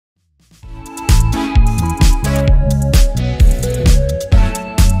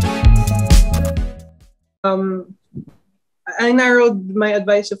Um, I narrowed my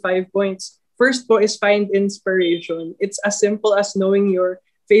advice to 5 points. First po is find inspiration. It's as simple as knowing your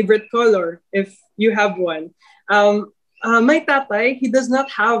favorite color if you have one. My tatay, he does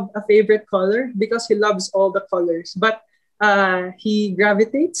not have a favorite color because he loves all the colors, but he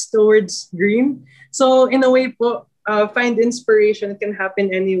gravitates towards green. So in a way po, find inspiration can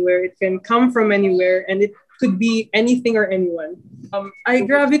happen anywhere. It can come from anywhere, and it could be anything or anyone. I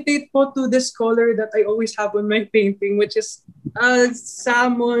gravitate po to this color that I always have on my painting, which is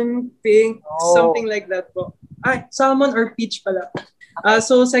salmon, pink, Oh, something like that po. Ay, salmon or peach pala.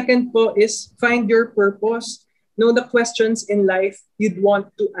 So second po is find your purpose. Know the questions in life you'd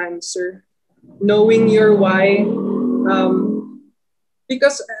want to answer. Knowing your why.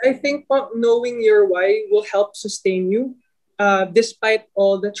 Because I think po, knowing your why will help sustain you despite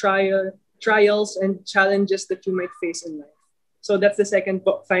all the trials and challenges that you might face in life. So that's the second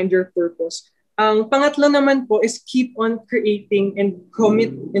po, find your purpose. Ang pangatlo naman po is keep on creating and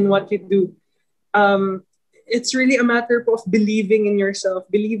commit in what you do. Um, it's really a matter po of believing in yourself,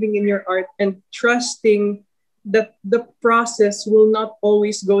 believing in your art, and trusting that the process will not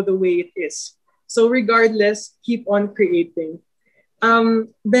always go the way it is. So regardless, keep on creating.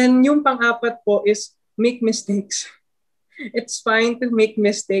 Then yung pang-apat po is make mistakes. It's fine to make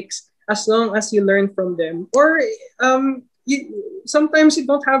mistakes as long as you learn from them. Or sometimes you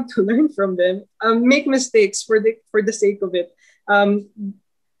don't have to learn from them. Make mistakes for the sake of it. Um,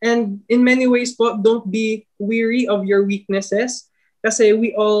 and in many ways po, don't be weary of your weaknesses kasi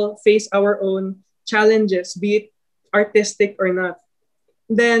we all face our own challenges, be it artistic or not.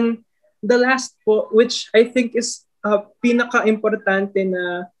 Then the last po, which I think is pinaka-importante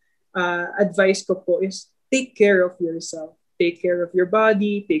na advice ko po is take care of yourself. Take care of your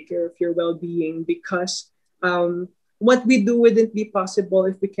body, take care of your well-being because what we do wouldn't be possible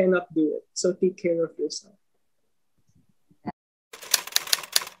if we cannot do it. So take care of yourself.